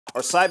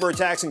Are cyber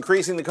attacks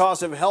increasing the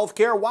cost of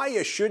healthcare? Why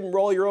you shouldn't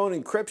roll your own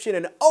encryption?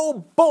 And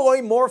oh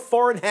boy, more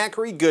foreign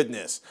hackery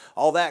goodness.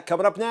 All that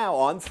coming up now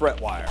on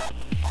ThreatWire.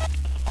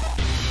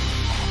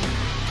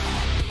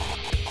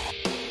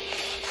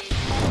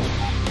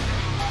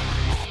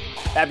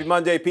 Happy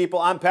Monday, people.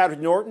 I'm Patrick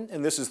Norton,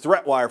 and this is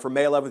ThreatWire for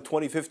May 11th,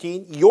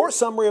 2015, your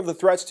summary of the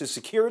threats to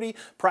security,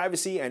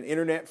 privacy, and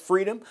internet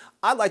freedom.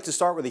 I'd like to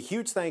start with a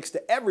huge thanks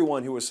to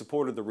everyone who has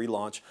supported the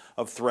relaunch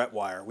of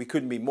ThreatWire. We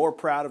couldn't be more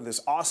proud of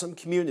this awesome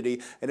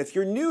community, and if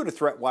you're new to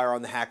ThreatWire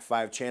on the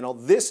Hack5 channel,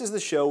 this is the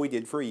show we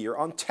did for a year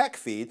on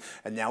TechFeed,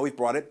 and now we've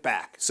brought it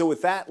back. So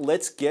with that,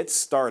 let's get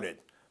started.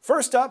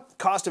 First up,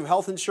 cost of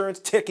health insurance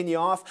ticking you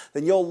off.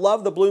 Then you'll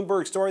love the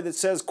Bloomberg story that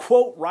says,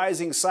 quote,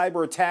 rising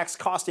cyber attacks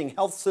costing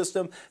health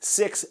system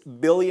 $6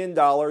 billion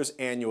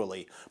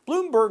annually.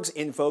 Bloomberg's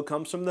info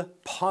comes from the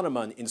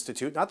Ponemon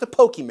Institute, not the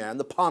Pokemon,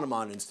 the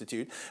Ponemon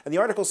Institute. And the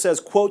article says,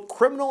 quote,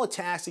 criminal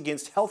attacks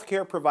against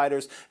healthcare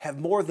providers have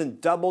more than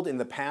doubled in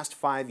the past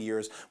 5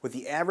 years, with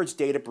the average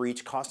data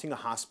breach costing a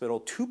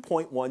hospital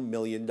 $2.1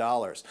 million.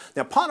 Now,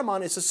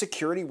 Ponemon is a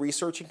security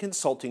research and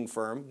consulting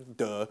firm,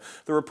 duh.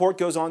 The report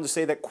goes on to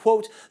say that,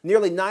 quote,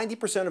 nearly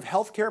 90% of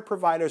healthcare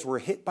providers were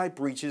hit by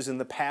breaches in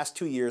the past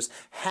 2 years,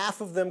 half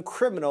of them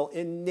criminal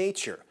in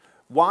nature.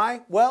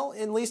 Why? Well,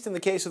 at least in the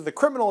case of the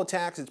criminal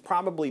attacks, it's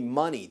probably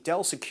money.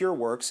 Dell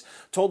SecureWorks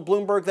told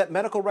Bloomberg that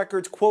medical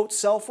records, quote,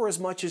 sell for as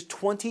much as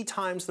 20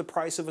 times the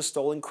price of a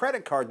stolen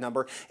credit card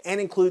number and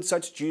include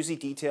such juicy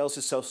details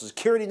as social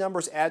security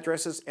numbers,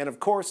 addresses, and of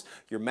course,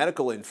 your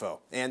medical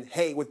info. And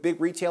hey, with big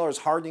retailers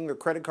hardening their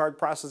credit card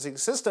processing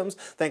systems,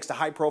 thanks to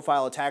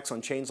high-profile attacks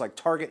on chains like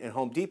Target and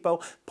Home Depot,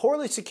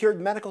 poorly secured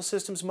medical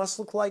systems must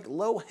look like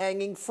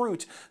low-hanging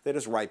fruit that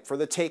is ripe for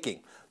the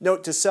taking.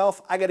 Note to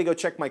self, I gotta go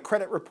check my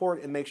credit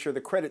report and make sure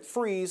the credit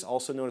freeze,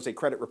 also known as a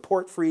credit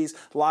report freeze,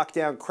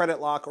 lockdown, credit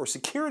lock, or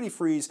security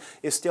freeze,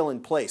 is still in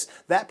place.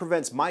 That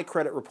prevents my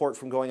credit report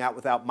from going out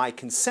without my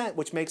consent,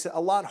 which makes it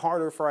a lot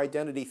harder for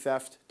identity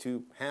theft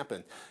to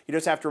happen. You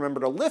just have to remember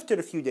to lift it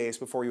a few days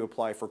before you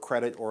apply for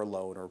credit or a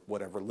loan or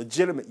whatever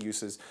legitimate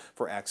uses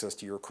for access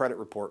to your credit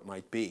report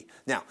might be.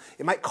 Now,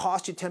 it might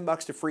cost you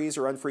 $10 to freeze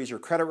or unfreeze your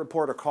credit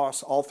report or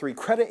cost all three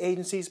credit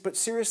agencies, but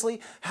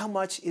seriously, how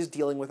much is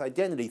dealing with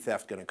identity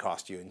theft going to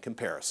cost you in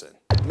comparison?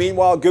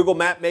 Meanwhile, Google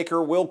Map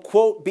Maker will,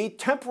 quote, be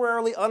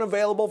temporarily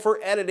unavailable for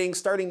editing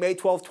starting May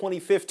 12,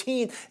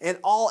 2015, and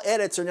all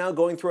edits are now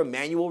going through a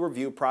manual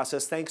review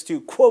process thanks to,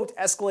 quote,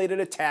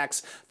 escalated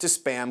attacks to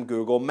spam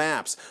Google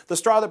Maps. The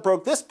straw that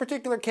broke this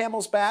particular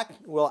camel's back,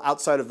 well,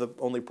 outside of the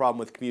only problem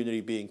with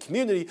community being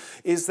community,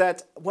 is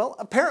that, well,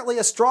 apparently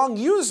a strong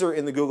user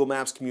in the Google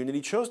Maps community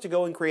chose to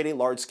go and create a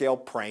large-scale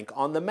prank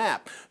on the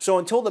map. So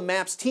until the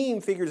Maps team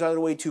figures out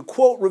a way to,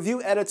 quote,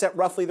 review edits at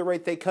roughly the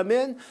rate they come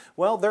in,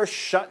 well, they're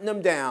shutting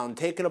them down,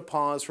 taking a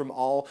pause from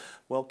all,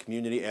 well,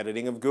 community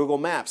editing of Google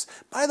Maps.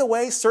 By the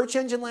way, Search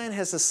Engine Land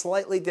has a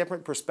slightly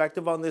different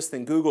perspective on this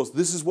than Google's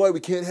 "this is why we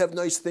can't have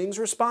nice things"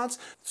 response.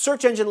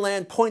 Search Engine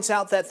Land points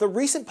out that the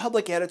recent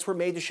public edits were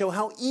made to show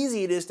how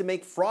easy it is to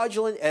make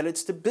fraudulent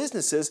edits to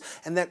businesses,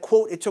 and that,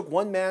 quote, it took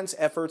one man's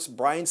efforts,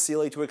 Brian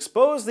Seeley, to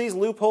expose these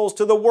loopholes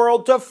to the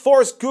world to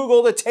force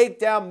Google to take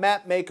down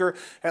MapMaker,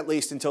 at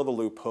least until the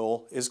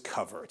loophole is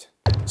covered.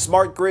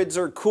 Smart grids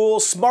are cool,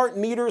 smart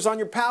meters on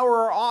your power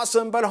are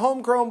awesome, but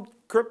homegrown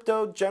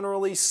crypto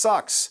generally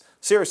sucks.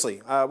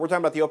 Seriously, we're talking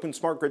about the Open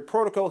Smart Grid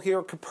Protocol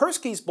here.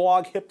 Kaspersky's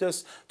blog hipped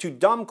us to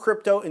Dumb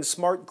Crypto and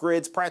Smart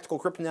Grids, Practical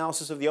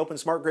Cryptanalysis of the Open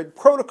Smart Grid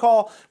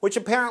Protocol, which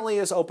apparently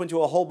is open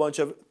to a whole bunch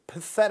of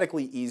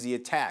pathetically easy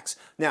attacks.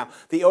 Now,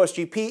 the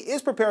OSGP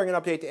is preparing an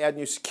update to add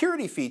new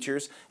security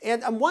features,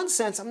 and in one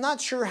sense, I'm not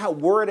sure how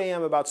worried I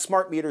am about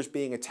smart meters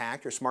being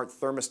attacked or smart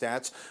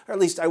thermostats, or at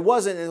least I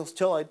wasn't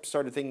until I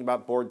started thinking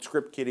about bored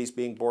script kiddies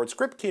being bored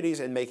script kiddies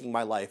and making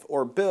my life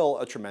or bill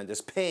a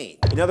tremendous pain.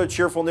 In other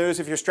cheerful news,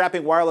 if you're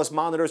strapping wireless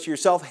monitors to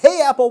yourself,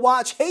 hey Apple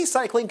Watch, hey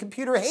cycling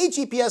computer, hey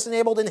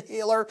GPS-enabled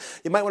inhaler,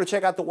 you might want to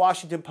check out the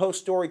Washington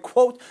Post story,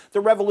 quote, the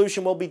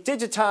revolution will be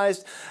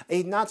digitized,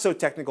 a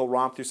not-so-technical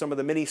romp through some of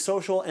the many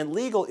social and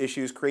legal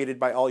issues created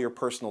by all your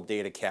personal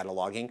data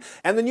cataloging.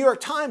 And the New York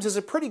Times is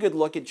a pretty good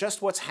look at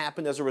just what's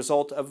happened as a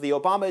result of the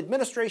Obama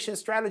administration's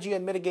strategy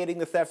on mitigating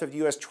the theft of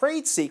U.S.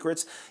 trade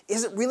secrets.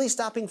 Is it really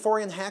stopping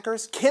foreign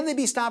hackers? Can they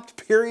be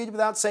stopped, period,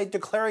 without, say,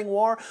 declaring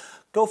war?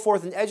 Go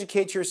forth and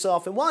educate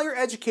yourself, and while you're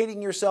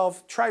educating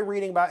yourself, try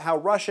reading about how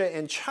Russia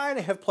and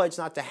China have pledged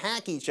not to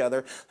hack each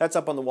other. That's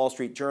up on the Wall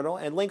Street Journal,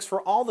 and links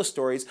for all the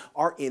stories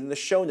are in the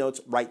show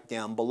notes right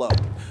down below.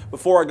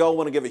 Before I go, I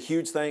want to give a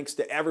huge thanks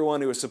to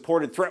everyone who has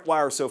supported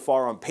ThreatWire so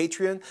far on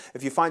Patreon.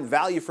 If you find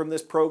value from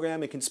this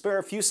program and can spare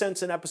a few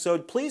cents an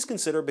episode, please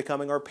consider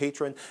becoming our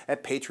patron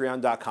at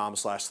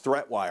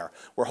patreon.com/ThreatWire.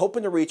 We're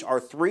hoping to reach our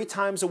 3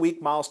 times a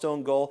week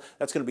milestone goal.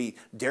 That's going to be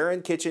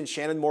Darren Kitchen,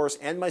 Shannon Morris,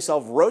 and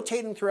myself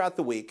rotating throughout the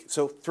the week,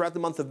 so throughout the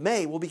month of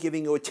May, we'll be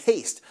giving you a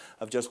taste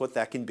of just what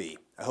that can be.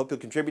 I hope you'll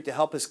contribute to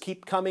help us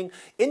keep coming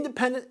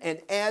independent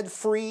and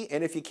ad-free,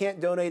 and if you can't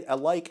donate, a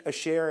like, a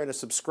share, and a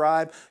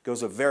subscribe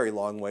goes a very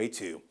long way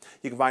too.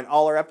 You can find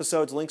all our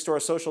episodes, links to our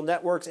social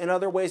networks, and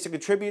other ways to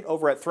contribute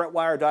over at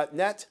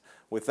threatwire.net.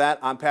 With that,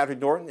 I'm Patrick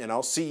Norton, and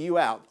I'll see you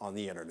out on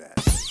the internet.